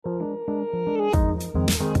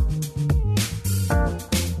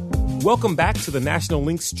Welcome back to the National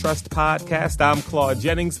Links Trust podcast. I'm Claude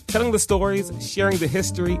Jennings, telling the stories, sharing the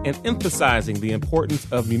history, and emphasizing the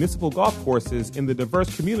importance of municipal golf courses in the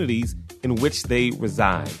diverse communities in which they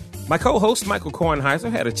reside. My co-host, Michael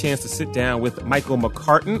Kornheiser, had a chance to sit down with Michael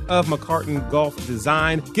McCartan of McCartan Golf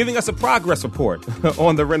Design, giving us a progress report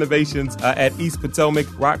on the renovations at East Potomac,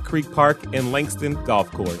 Rock Creek Park, and Langston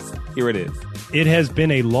Golf Course. Here it is. It has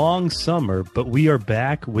been a long summer, but we are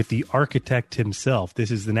back with the architect himself. This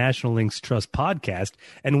is the National Links Trust podcast,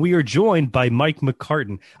 and we are joined by Mike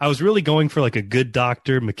McCartan. I was really going for like a good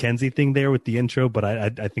Dr. Mackenzie thing there with the intro, but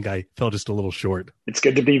I think I fell just a little short. It's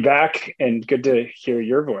good to be back and good to hear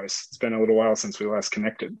your voice. It's been a little while since we last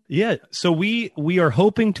connected. Yeah, so we are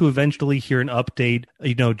hoping to eventually hear an update,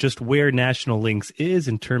 just where National Links is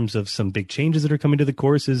in terms of some big changes that are coming to the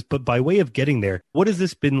courses. But by way of getting there, what has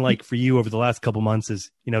this been like for you over the last couple months?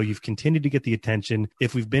 Is you've continued to get the attention.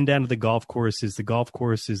 If we've been down to the golf courses,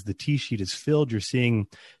 the tee sheet is filled. You're seeing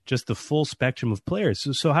just the full spectrum of players.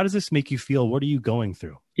 So how does this make you feel? What are you going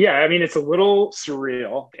through? Yeah, I mean, it's a little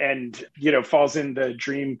surreal and, falls in the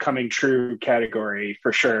dream coming true category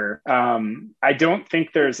for sure. I don't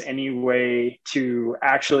think there's any way to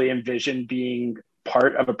actually envision being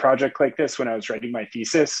part of a project like this when I was writing my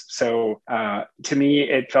thesis. So to me,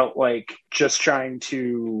 it felt like just trying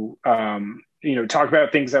to talk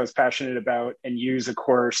about things I was passionate about and use a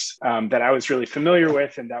course that I was really familiar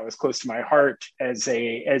with and that was close to my heart as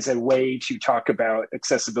a way to talk about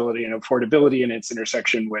accessibility and affordability and its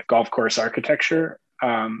intersection with golf course architecture.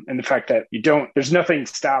 And the fact that there's nothing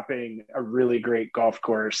stopping a really great golf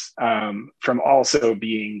course from also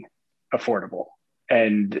being affordable.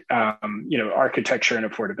 And, architecture and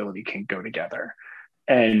affordability can go together.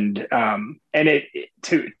 And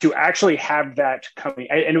to actually have that coming,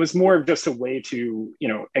 and it was more of just a way to,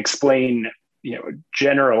 explain,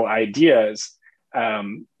 general ideas,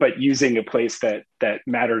 but using a place that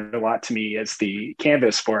mattered a lot to me as the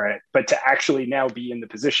canvas for it, but to actually now be in the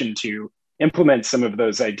position to implement some of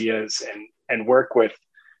those ideas and work with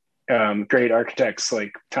great architects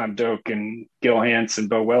like Tom Doak and Gil Hance and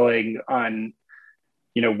Bo Welling on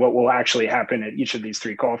what will actually happen at each of these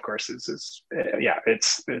three golf courses is,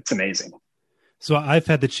 it's amazing. So I've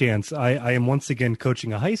had the chance. I am once again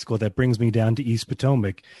coaching a high school that brings me down to East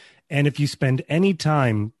Potomac. And if you spend any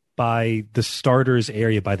time by the starters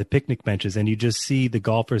area, by the picnic benches, and you just see the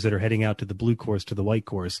golfers that are heading out to the blue course, to the white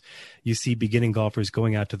course, you see beginning golfers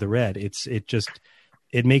going out to the red.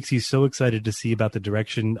 It makes you so excited to see about the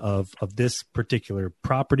direction of this particular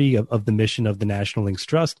property, of the mission of the National Links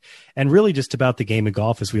Trust, and really just about the game of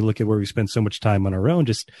golf as we look at where we spend so much time on our own,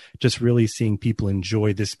 just really seeing people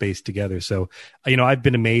enjoy this space together. So, I've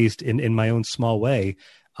been amazed in my own small way.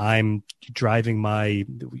 I'm driving we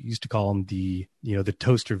used to call them the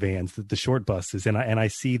toaster vans, the short buses, and I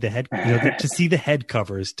see the head, to see the head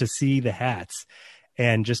covers, to see the hats,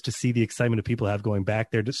 and just to see the excitement of people have going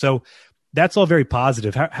back there. So that's all very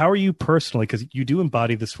positive. How are you personally, because you do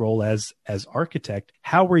embody this role as architect,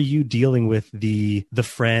 how are you dealing with the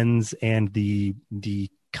friends and the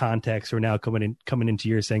contacts who are now coming into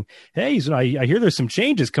your saying, hey, I hear there's some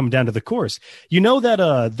changes coming down to the course.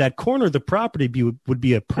 That corner of the property would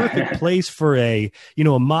be a perfect place for a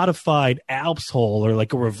modified Alps hole or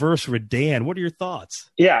like a reverse Redan. What are your thoughts?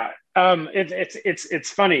 Yeah.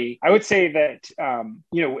 It's funny. I would say that,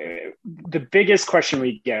 the biggest question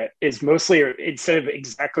we get is mostly, instead of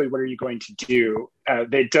exactly what are you going to do,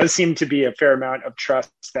 there does seem to be a fair amount of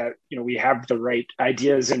trust that, we have the right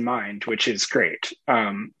ideas in mind, which is great.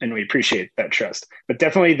 And we appreciate that trust. But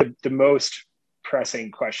definitely the most pressing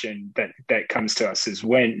question that comes to us is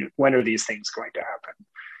when are these things going to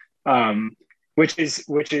happen? Which is,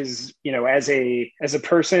 as a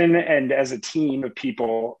person and as a team of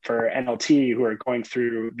people for NLT who are going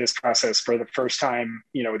through this process for the first time,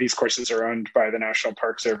 these courses are owned by the National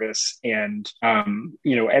Park Service, and,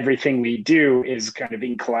 everything we do is kind of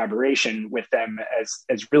in collaboration with them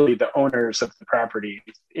as really the owners of the property.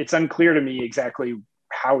 It's unclear to me exactly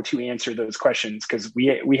how to answer those questions because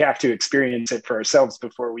we have to experience it for ourselves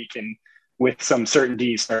before we can, with some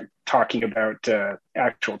certainty, start talking about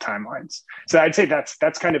actual timelines. So I'd say that's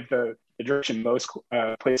kind of the direction most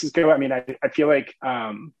places go. I mean, I feel like,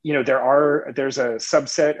 there's a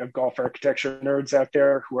subset of golf architecture nerds out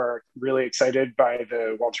there who are really excited by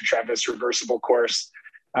the Walter Travis reversible course,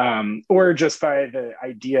 or just by the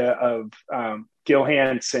idea of Gil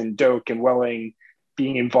Hance and Doak and Welling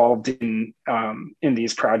being involved in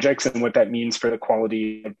these projects and what that means for the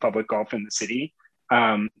quality of public golf in the city.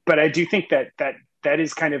 But I do think that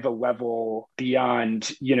is kind of a level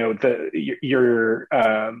beyond, your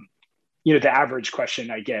the average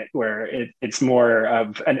question I get where it's more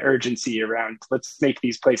of an urgency around, let's make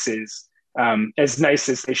these places as nice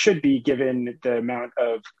as they should be given the amount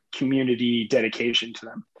of community dedication to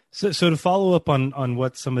them. So to follow up on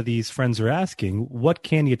what some of these friends are asking, what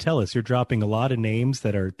can you tell us? You're dropping a lot of names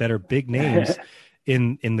that are big names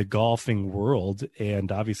in the golfing world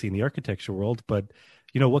and obviously in the architecture world. But,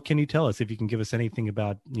 what can you tell us if you can give us anything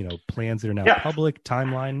about, plans that are now public,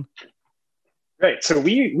 timeline? Right. So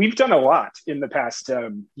we've done a lot in the past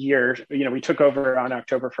year. We took over on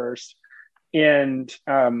October 1st and,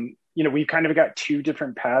 we kind of got two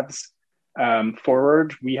different paths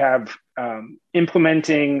forward. We have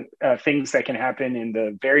implementing things that can happen in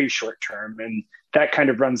the very short term. And that kind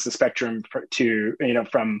of runs the spectrum to,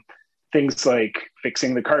 from things like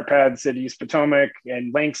fixing the cart paths at East Potomac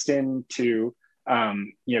and Langston to,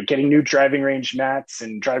 getting new driving range mats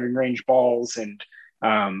and driving range balls and,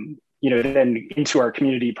 then into our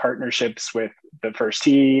community partnerships with the First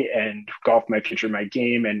Tee and Golf My Future My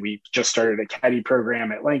Game. And we just started a caddy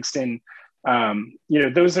program at Langston.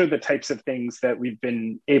 Those are the types of things that we've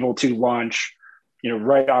been able to launch,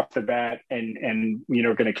 right off the bat and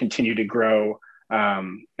going to continue to grow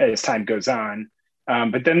as time goes on.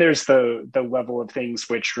 But then there's the level of things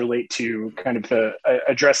which relate to kind of the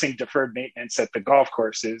addressing deferred maintenance at the golf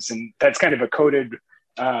courses. And that's kind of a coded,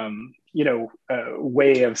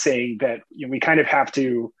 way of saying that we kind of have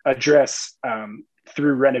to address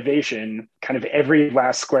through renovation kind of every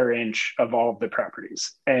last square inch of all of the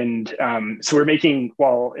properties. And so we're making,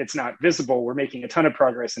 while it's not visible, we're making a ton of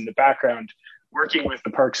progress in the background, working with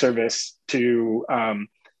the Park Service to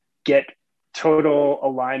get total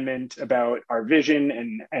alignment about our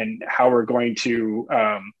vision and how we're going to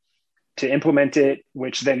implement it,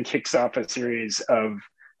 which then kicks off a series of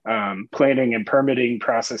planning and permitting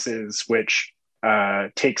processes, which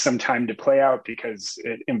take some time to play out because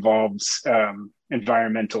it involves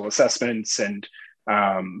environmental assessments and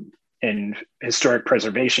historic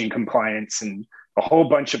preservation compliance and a whole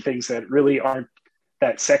bunch of things that really aren't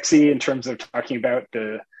that sexy in terms of talking about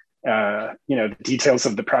the details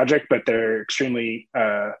of the project, but they're extremely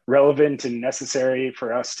relevant and necessary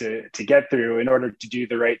for us to get through in order to do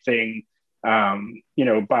the right thing,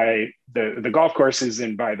 by the golf courses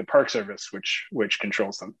and by the Park Service, which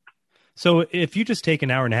controls them. So if you just take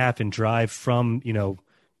an hour and a half and drive from,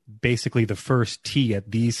 basically the First Tee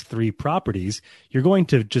at these three properties, you're going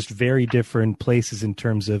to just very different places in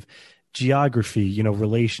terms of geography,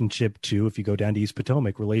 relationship to, if you go down to East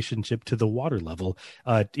Potomac, relationship to the water level,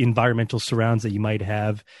 environmental surrounds that you might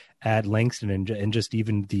have at Langston and just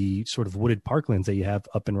even the sort of wooded parklands that you have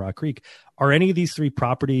up in Rock Creek. Are any of these three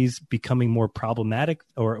properties becoming more problematic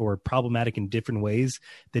or problematic in different ways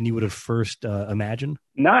than you would have first imagined?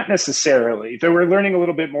 Not necessarily, though we're learning a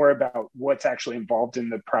little bit more about what's actually involved in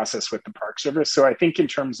the process with the Park Service. So I think in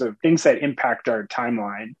terms of things that impact our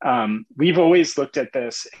timeline, we've always looked at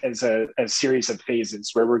this as a series of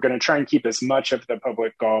phases where we're going to try and keep as much of the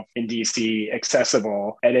public golf in DC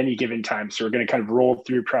accessible at any given time. So we're going to kind of roll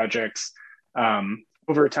through projects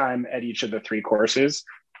over time at each of the three courses.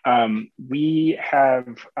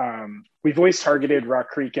 We've always targeted Rock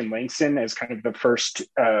Creek and Langston as kind of the first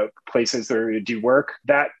places that we would do work.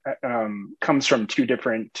 That comes from two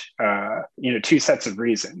different, two sets of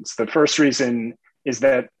reasons. The first reason is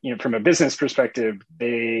that, from a business perspective,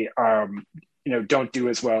 they, don't do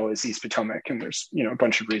as well as East Potomac. And there's, a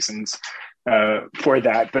bunch of reasons for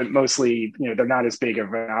that, but mostly, they're not as big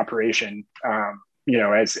of an operation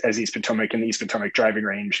as East Potomac, and the East Potomac driving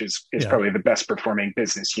range is probably the best performing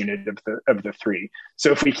business unit of the three.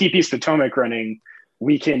 So if we keep East Potomac running,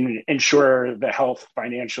 we can ensure the health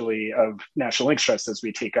financially of National Links Trust as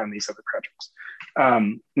we take on these other projects.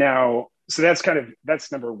 So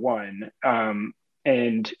that's number one.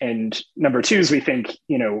 And number two is we think,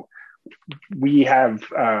 we have,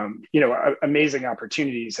 amazing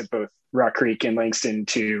opportunities at both Rock Creek and Langston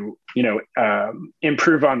to,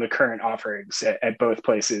 improve on the current offerings at both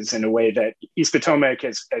places in a way that East Potomac,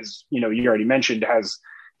 as you already mentioned, has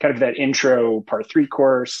kind of that intro par 3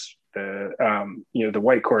 course, the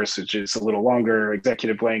white course, which is a little longer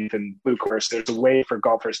executive length, and blue course. There's a way for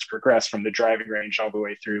golfers to progress from the driving range all the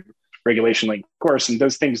way through regulation length course. And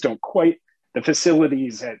those things don't quite, the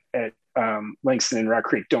facilities at Langston and Rock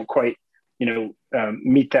Creek don't quite,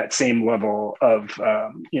 meet that same level of,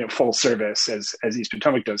 full service as East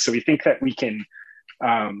Potomac does. So we think that we can,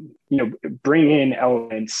 bring in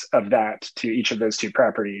elements of that to each of those two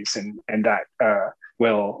properties, and that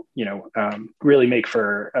will, really make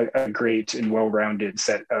for a great and well-rounded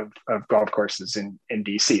set of golf courses in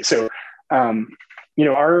DC. So,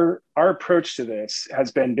 our approach to this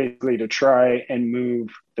has been basically to try and move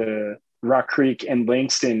the Rock Creek and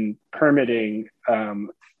Langston permitting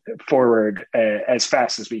forward as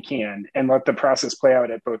fast as we can, and let the process play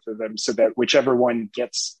out at both of them, so that whichever one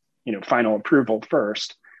gets final approval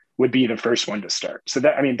first would be the first one to start. So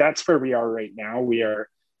that's where we are right now. We are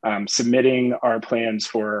submitting our plans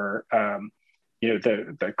for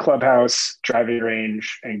the clubhouse, driving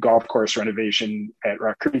range, and golf course renovation at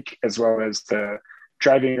Rock Creek, as well as the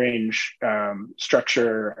driving range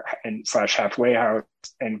structure and / halfway house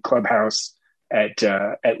and clubhouse at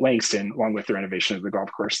Langston, along with the renovation of the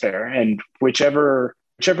golf course there. And whichever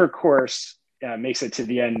course makes it to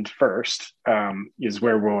the end first is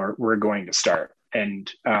where we're going to start.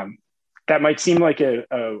 And that might seem like a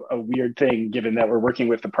weird thing, given that we're working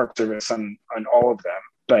with the Park Service on all of them.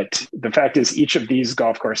 But the fact is, each of these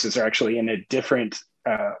golf courses are actually in a different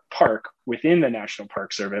park within the National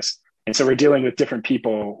Park Service. And so we're dealing with different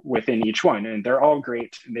people within each one, and they're all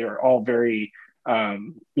great. They're all very,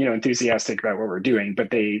 enthusiastic about what we're doing, but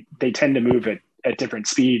they tend to move at different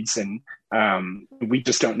speeds, and we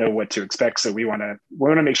just don't know what to expect. So we want to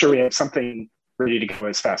make sure we have something ready to go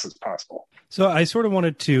as fast as possible. So I sort of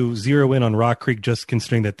wanted to zero in on Rock Creek, just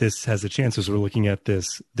considering that this has a chance as we're looking at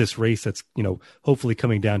this race that's, hopefully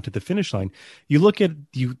coming down to the finish line. You look at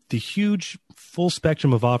the huge full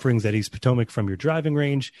spectrum of offerings at East Potomac, from your driving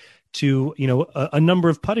range to, a number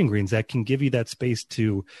of putting greens that can give you that space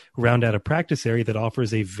to round out a practice area that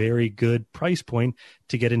offers a very good price point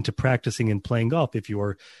to get into practicing and playing golf if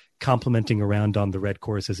you're complimenting around on the red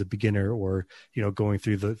course as a beginner, or going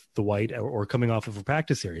through the white, or coming off of a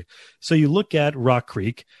practice area. So you look at Rock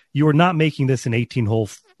Creek, you are not making this an 18-hole,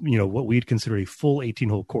 what we'd consider a full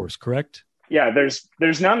 18-hole course, correct? Yeah,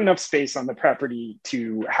 there's not enough space on the property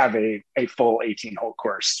to have a full 18-hole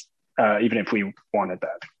course, even if we wanted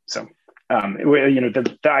that. So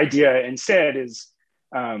the idea instead is,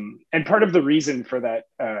 and part of the reason for that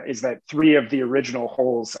is that 3 of the original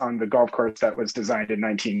holes on the golf course that was designed in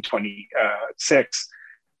 1926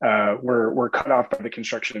 were cut off by the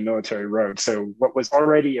construction of Military Road. So what was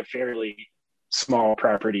already a fairly small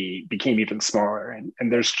property became even smaller,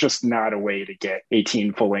 and there's just not a way to get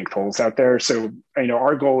 18 full-length holes out there. So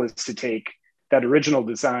our goal is to take that original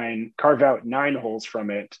design, carve out 9 holes from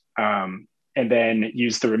it, and then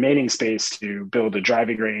use the remaining space to build a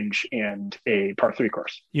driving range and a par 3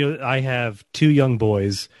 course. I have 2 young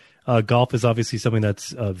boys. Golf is obviously something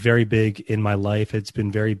that's very big in my life. It's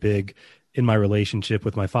been very big in my relationship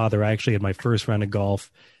with my father. I actually had my first round of golf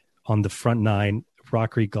on the Front 9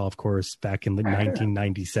 Rock Creek golf course back in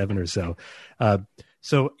 1997 or so.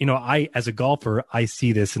 So, I, as a golfer, I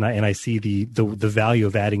see this and I see the value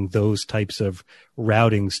of adding those types of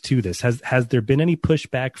routings to this. Has there been any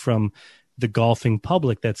pushback from the golfing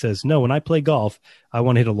public that says, no, when I play golf, I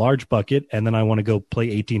want to hit a large bucket and then I want to go play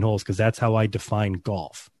 18 holes because that's how I define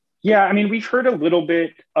golf? Yeah, we've heard a little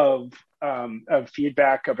bit of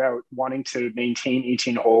feedback about wanting to maintain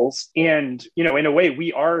 18 holes. And, in a way,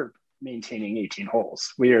 we are maintaining 18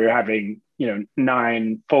 holes. We are having,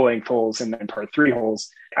 9 full-length holes and then par 3 holes.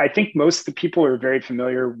 I think most of the people who are very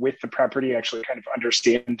familiar with the property actually kind of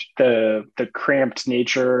understand the cramped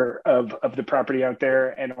nature of the property out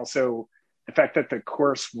there, and also the fact that the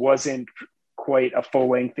course wasn't quite a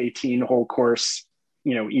full-length 18-hole course,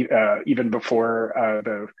 even before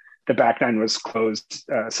the back 9 was closed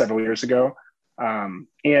several years ago.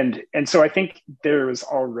 And so I think there was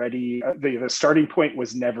already the starting point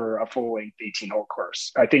was never a full-length 18-hole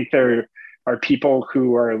course. I think there are people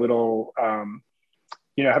who are a little,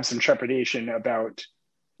 have some trepidation about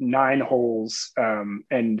 9 holes,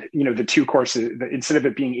 and the 2 courses, instead of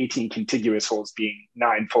it being 18 contiguous holes, being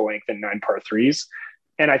 9 full length and 9 par 3s.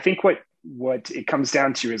 And I think what it comes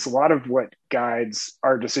down to is a lot of what guides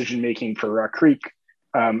our decision making for Rock Creek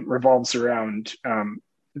revolves around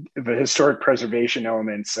the historic preservation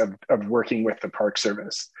elements of working with the Park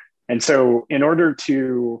Service. And so in order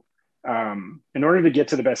to get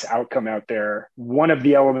to the best outcome out there, one of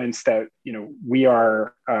the elements that we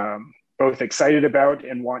are both excited about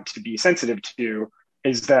and want to be sensitive to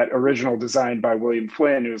is that original design by William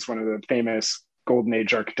Flynn, who's one of the famous Golden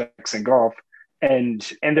Age architects in golf. And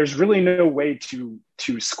there's really no way to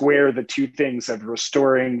square the two things of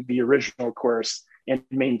restoring the original course and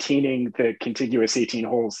maintaining the contiguous 18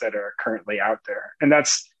 holes that are currently out there. And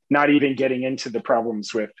that's not even getting into the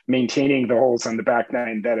problems with maintaining the holes on the back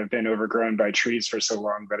 9 that have been overgrown by trees for so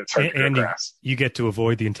long that it's hard to grow grass. You get to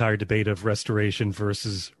avoid the entire debate of restoration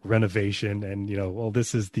versus renovation. And,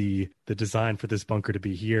 this is the design for this bunker to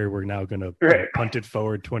be here. We're now going to punt it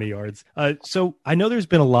forward 20 yards. So I know there's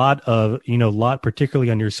been a lot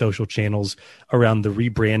particularly on your social channels around the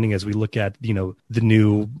rebranding as we look at, the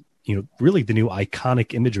new really the new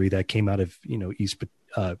iconic imagery that came out of,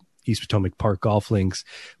 East Potomac Park golf links.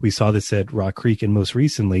 We saw this at Rock Creek, and most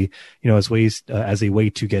recently, as a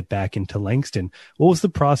way to get back into Langston. What was the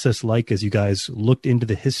process like as you guys looked into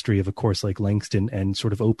the history of a course like Langston and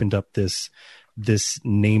sort of opened up this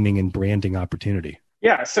naming and branding opportunity?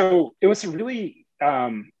 Yeah, so it was a really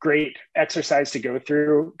great exercise to go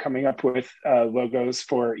through, coming up with logos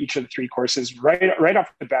for each of the three courses. Right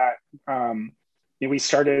off the bat, we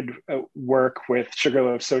started work with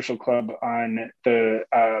Sugarloaf Social Club on the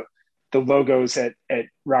logos at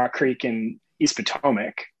Rock Creek and East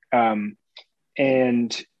Potomac.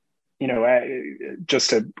 Just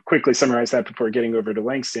to quickly summarize that before getting over to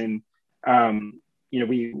Langston,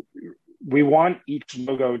 we want each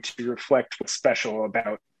logo to reflect what's special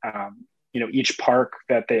about each park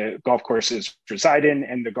that the golf courses reside in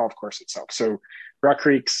and the golf course itself. So Rock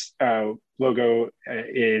Creek's logo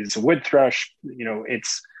is a wood thrush.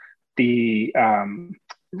 It's the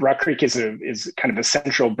Rock Creek is kind of a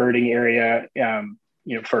central birding area,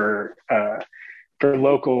 for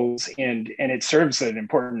locals, and it serves an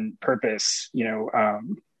important purpose.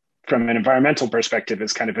 From an environmental perspective,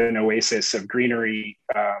 as kind of an oasis of greenery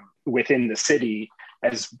within the city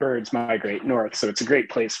as birds migrate north. So it's a great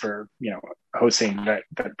place for hosting that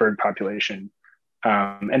bird population.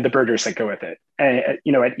 And the birders that go with it. At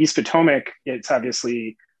East Potomac, it's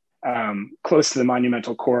obviously close to the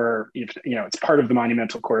monumental core. It's part of the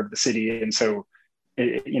monumental core of the city, and so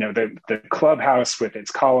the clubhouse with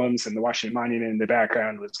its columns and the Washington Monument in the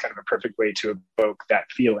background was kind of a perfect way to evoke that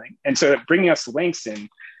feeling. And so, bringing us to Langston,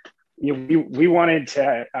 we wanted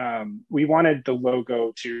the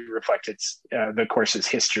logo to reflect the course's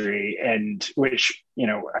history, and which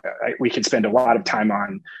we could spend a lot of time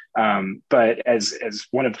on. But as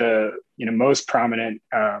one of the most prominent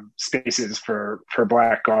spaces for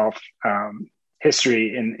Black golf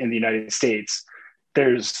history in the United States,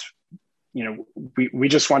 there's we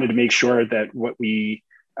just wanted to make sure that what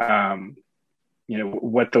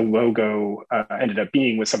the logo ended up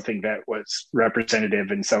being was something that was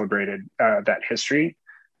representative and celebrated that history.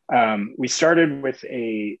 We started with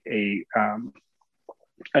an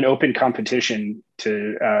open competition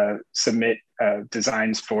to submit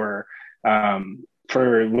designs for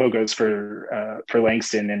logos for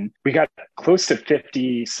Langston, and we got close to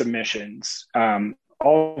 50 submissions,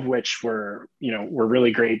 all of which were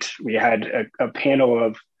really great. We had a panel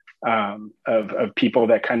of people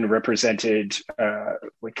that kind of represented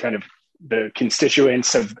kind of the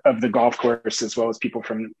constituents of the golf course, as well as people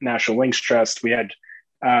from National Links Trust. We had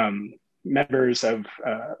members of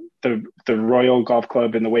the Royal Golf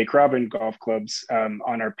Club and the Wake Robin Golf Clubs on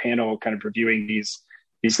our panel, kind of reviewing these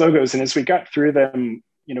logos. And as we got through them,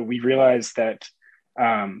 we realized that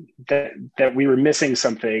we were missing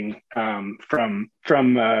something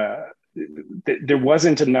there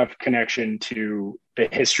wasn't enough connection to the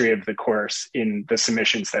history of the course in the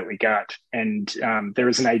submissions that we got. And there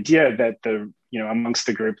was an idea that amongst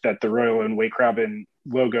the group, that the Royal and Wake Robin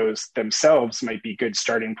logos themselves might be good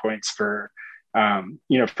starting points for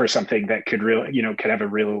something that could really, could have a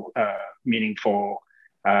real meaningful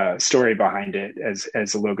story behind it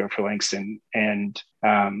as a logo for Langston. And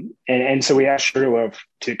so we asked Sugarloaf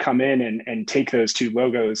to come in and take those two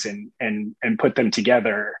logos and put them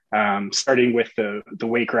together, starting with the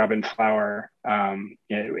Wake Robin flower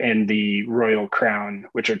and the Royal Crown,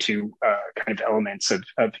 which are two kind of elements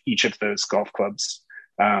of each of those golf clubs'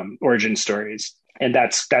 origin stories. And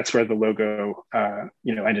that's where the logo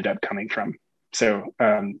ended up coming from. So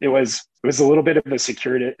it was a little bit of a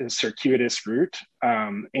circuitous route,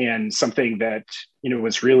 and something that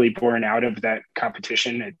was really born out of that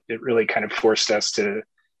competition. It really kind of forced us to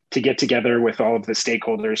get together with all of the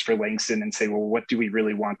stakeholders for Langston and say, well, what do we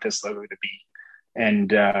really want this logo to be?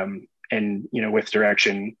 And with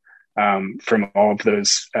direction from all of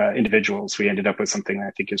those individuals, we ended up with something that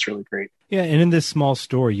I think is really great. Yeah, and in this small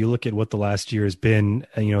story, you look at what the last year has been.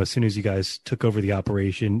 As soon as you guys took over the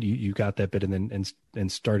operation, you got that bit, and then and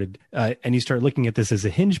started, and you start looking at this as a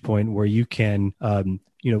hinge point where you can,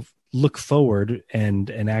 look forward and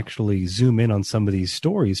actually zoom in on some of these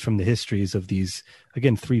stories from the histories of these,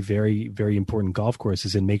 again, three very, very important golf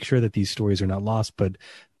courses, and make sure that these stories are not lost, but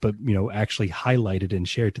actually highlighted and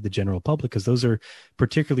shared to the general public, because those are,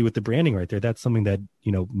 particularly with the branding right there, that's something that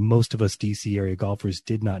most of us DC area golfers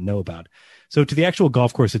did not know about. So to the actual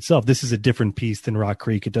golf course itself, this is a different piece than Rock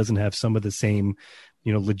Creek. It doesn't have some of the same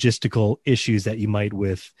logistical issues that you might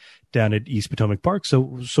with down at East Potomac Park. So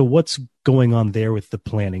what's going on there with the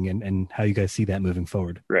planning and how you guys see that moving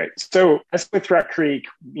forward. Right. So as with Rock Creek,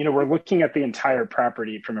 we're looking at the entire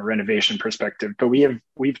property from a renovation perspective, but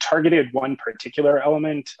we've targeted one particular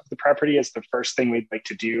element of the property as the first thing we'd like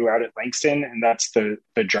to do out at Langston, and that's the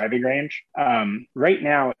driving range. Right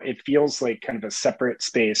now, it feels like kind of a separate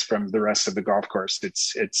space from the rest of the golf course.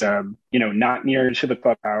 It's not near to the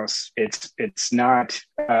clubhouse. It's not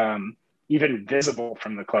even visible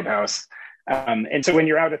from the clubhouse. And so when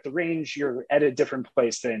you're out at the range, you're at a different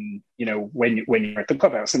place than, when you're at the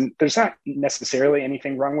clubhouse. And there's not necessarily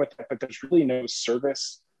anything wrong with that, but there's really no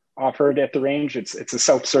service offered at the range. It's a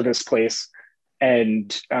self-service place.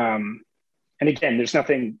 And again, there's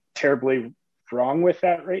nothing terribly wrong with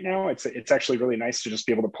that right now. It's actually really nice to just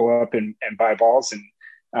be able to pull up and buy balls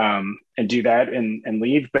and do that and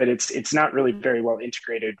leave. But it's not really very well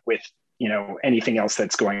integrated with, anything else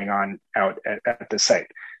that's going on out at the site.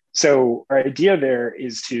 So our idea there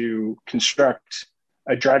is to construct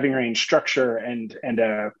a driving range structure and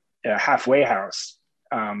a halfway house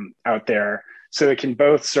out there, so it can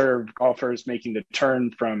both serve golfers making the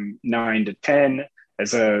turn from 9 to 10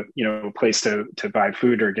 as a place to buy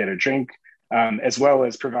food or get a drink, as well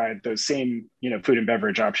as provide those same food and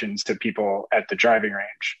beverage options to people at the driving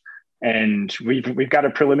range. And we've got a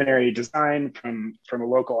preliminary design from a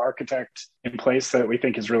local architect in place that we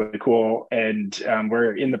think is really cool. And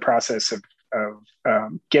we're in the process of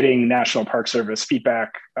getting National Park Service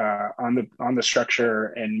feedback on the structure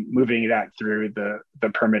and moving that through the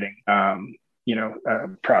permitting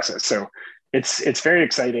process. So it's very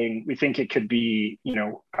exciting. We think it could be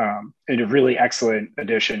a really excellent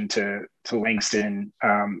addition to Langston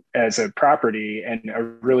as a property, and a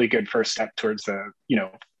really good first step towards the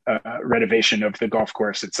renovation of the golf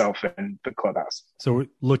course itself and the clubhouse. So we're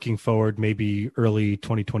looking forward maybe early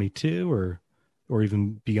 2022 or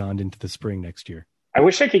even beyond into the spring next year. I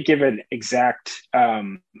wish I could give an exact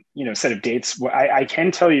set of dates. I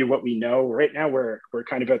can tell you what we know right now. We're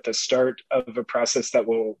kind of at the start of a process that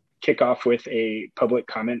will kick off with a public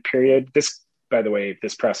comment period. This, by the way,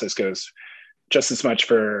 this process goes just as much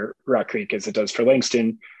for Rock Creek as it does for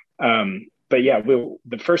Langston. But yeah,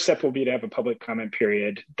 the first step will be to have a public comment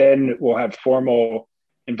period. Then we'll have formal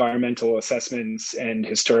environmental assessments and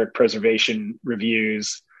historic preservation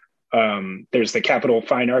reviews. There's the Capital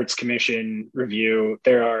Fine Arts Commission review.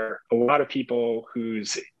 There are a lot of people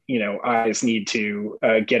whose eyes need to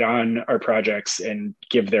get on our projects and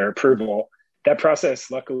give their approval. That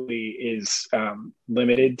process, luckily, is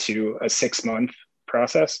limited to a 6-month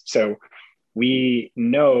process. So we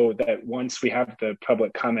know that once we have the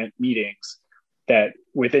public comment meetings, that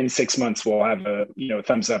within 6 months we'll have a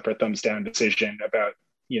thumbs up or thumbs down decision about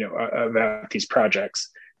these projects,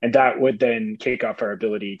 and that would then kick off our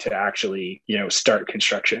ability to actually start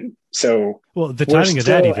construction. So the timing of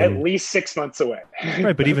that even at least 6 months away,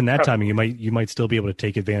 right? But even that timing, you might still be able to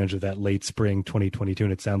take advantage of that late spring 2022,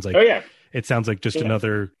 and it sounds like just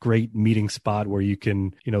another great meeting spot where you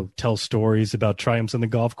can tell stories about triumphs on the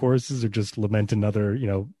golf courses or just lament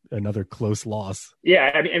another close loss.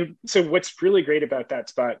 Yeah, I mean, and so what's really great about that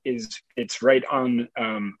spot is it's right on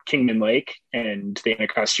Kingman Lake and the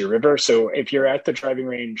Anacostia River. So if you're at the driving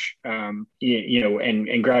range, and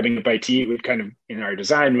grabbing a bite to eat, we've kind of, in our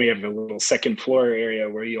design, we have a little second floor area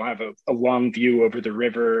where you'll have a long view over the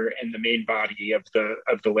river and the main body of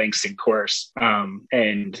the Langston course.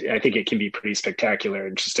 And I think it can be pretty spectacular.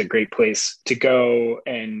 It's just a great place to go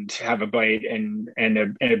and have a bite and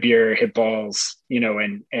a beer, hit balls,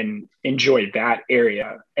 and enjoy that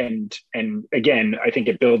area. And again, I think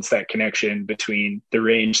it builds that connection between the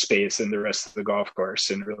range space and the rest of the golf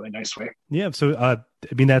course in a really nice way. Yeah. So,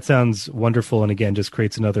 that sounds wonderful. And again, just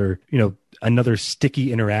creates another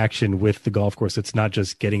sticky interaction with the golf course. It's not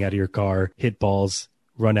just getting out of your car, hit balls,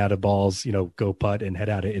 run out of balls, go putt and head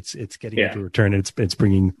out. It's getting into a return. And it's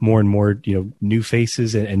bringing more and more, new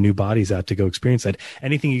faces and new bodies out to go experience that.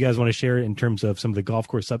 Anything you guys want to share in terms of some of the golf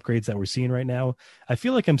course upgrades that we're seeing right now? I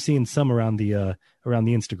feel like I'm seeing some around the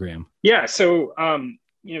Instagram. Yeah. So,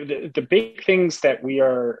 the big things that we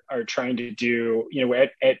are trying to do,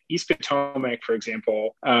 at East Potomac, for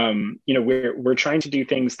example, we're trying to do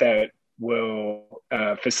things that will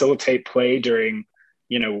facilitate play during,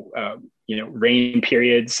 rain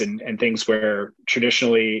periods and things where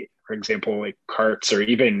traditionally, for example, like carts or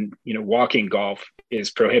even, walking golf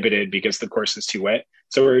is prohibited because the course is too wet.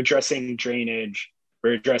 So we're addressing drainage,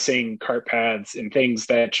 we're addressing cart paths and things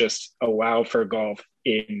that just allow for golf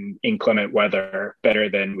in inclement weather better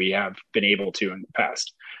than we have been able to in the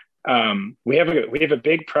past. We have a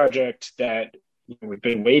big project that we've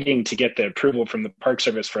been waiting to get the approval from the Park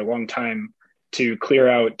Service for a long time to clear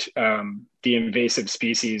out the invasive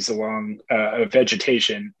species along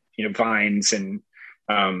vegetation, vines and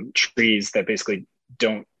trees that basically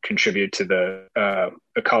don't contribute to the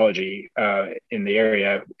ecology in the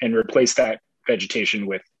area, and replace that vegetation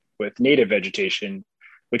with native vegetation,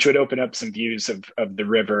 which would open up some views of the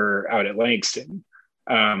river out at Langston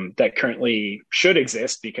that currently should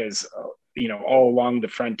exist, because all along the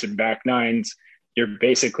front and back nines, you're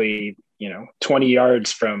basically 20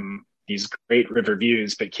 yards from these great river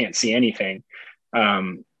views but can't see anything,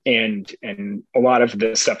 and a lot of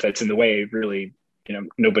the stuff that's in the way really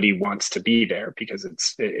nobody wants to be there because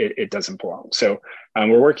it doesn't belong. So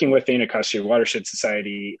we're working with the Anacostia Watershed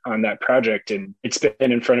Society on that project, and it's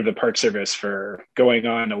been in front of the Park Service for going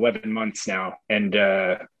on 11 months now, and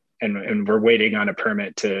we're waiting on a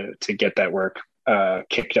permit to get that work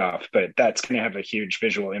kicked off. But that's going to have a huge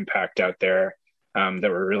visual impact out there that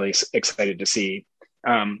we're really excited to see.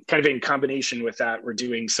 Kind of in combination with that, we're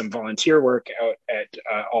doing some volunteer work out at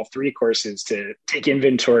all three courses to take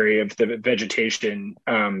inventory of the vegetation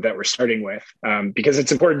that we're starting with, because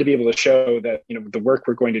it's important to be able to show that the work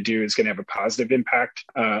we're going to do is going to have a positive impact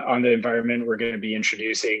on the environment. We're going to be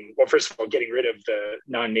introducing, well, first of all, getting rid of the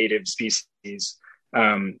non-native species,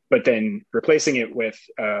 but then replacing it with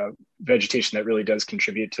vegetation that really does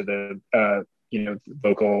contribute to the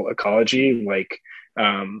local ecology, like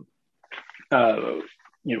a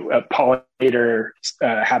pollinator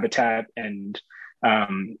habitat and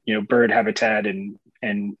bird habitat and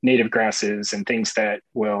native grasses and things that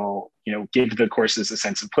will give the courses a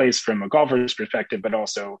sense of place from a golfer's perspective, but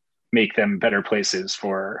also make them better places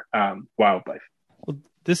for wildlife. Well,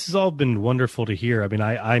 this has all been wonderful to hear. I mean,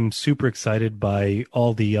 I'm super excited by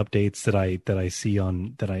all the updates that I see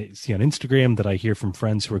on Instagram, that I hear from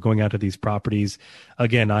friends who are going out to these properties.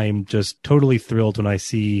 Again, I'm just totally thrilled when I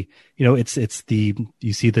see, you see the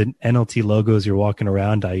NLT logos, you're walking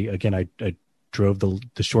around. I drove the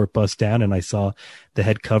short bus down and I saw the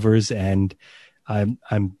head covers, and I'm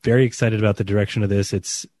very excited about the direction of this.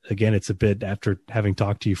 It's a bit, after having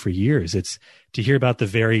talked to you for years, it's to hear about the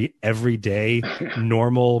very everyday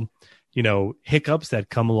normal, hiccups that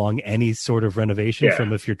come along any sort of renovation,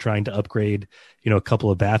 from if you're trying to upgrade, a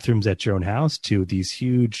couple of bathrooms at your own house, to these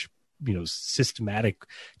huge, systematic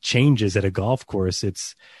changes at a golf course.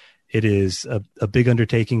 It is a big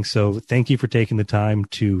undertaking. So thank you for taking the time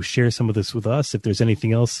to share some of this with us. If there's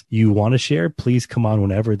anything else you want to share, please come on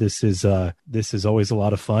whenever. This is always a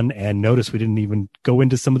lot of fun. And notice we didn't even go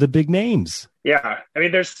into some of the big names. Yeah. I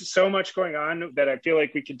mean, there's so much going on that I feel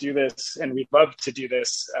like we could do this, and we'd love to do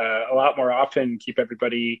this a lot more often, keep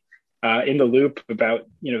everybody in the loop about,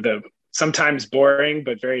 the sometimes boring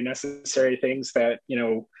but very necessary things that,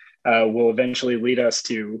 will eventually lead us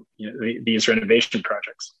to these renovation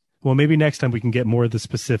projects. Well, maybe next time we can get more of the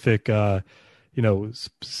specific,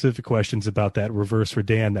 specific questions about that reverse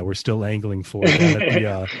Redan that we're still angling for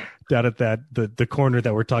down at the corner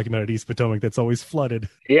that we're talking about at East Potomac that's always flooded.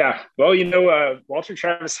 Yeah. Well, Walter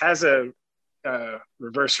Travis has a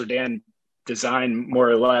reverse Redan design more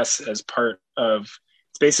or less as part of,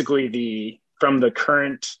 it's basically from the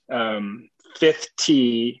current fifth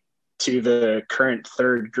tee to the current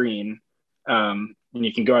third green. And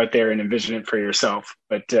you can go out there and envision it for yourself.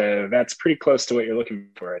 But that's pretty close to what you're looking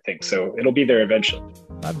for, I think. So it'll be there eventually.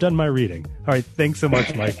 I've done my reading. All right. Thanks so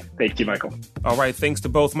much, Mike. Thank you, Michael. All right. Thanks to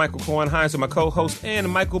both Michael Kornheiser, my co-host, and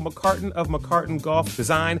Michael McCartan of McCartan Golf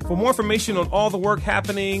Design. For more information on all the work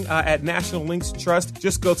happening at National Links Trust,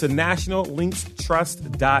 just go to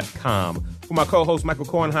nationallinkstrust.com. For my co-host, Michael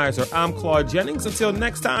Kornheiser, I'm Claude Jennings. Until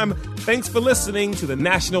next time, thanks for listening to the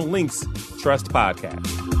National Links Trust Podcast.